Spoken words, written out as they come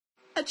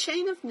A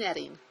chain of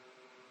netting,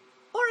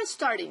 or a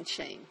starting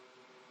chain.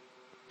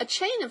 A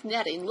chain of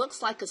netting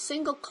looks like a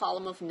single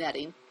column of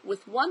netting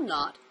with one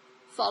knot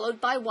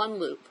followed by one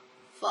loop,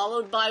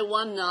 followed by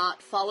one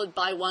knot, followed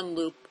by one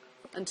loop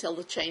until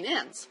the chain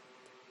ends.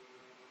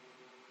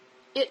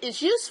 It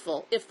is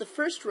useful if the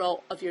first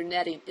row of your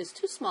netting is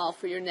too small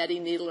for your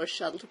netting needle or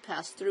shuttle to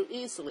pass through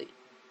easily.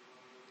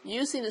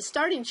 Using a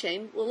starting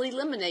chain will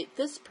eliminate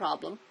this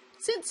problem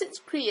since it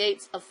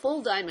creates a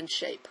full diamond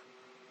shape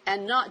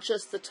and not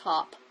just the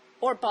top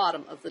or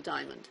bottom of the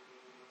diamond.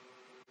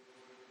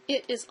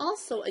 It is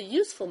also a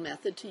useful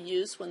method to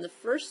use when the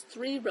first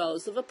 3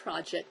 rows of a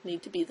project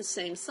need to be the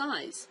same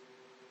size.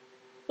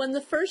 When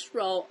the first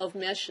row of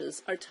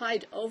meshes are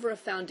tied over a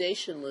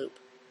foundation loop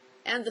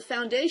and the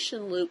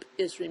foundation loop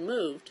is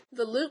removed,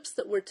 the loops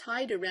that were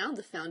tied around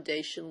the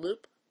foundation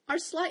loop are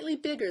slightly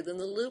bigger than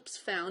the loops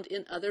found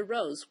in other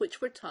rows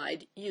which were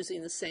tied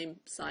using the same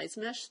size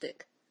mesh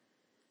stick.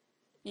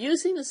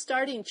 Using a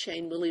starting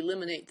chain will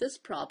eliminate this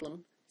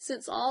problem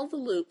since all the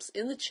loops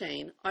in the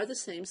chain are the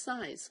same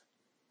size.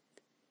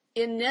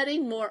 In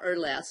netting more or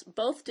less,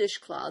 both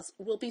dishcloths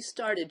will be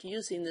started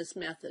using this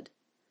method.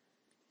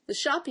 The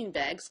shopping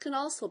bags can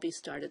also be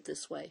started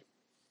this way.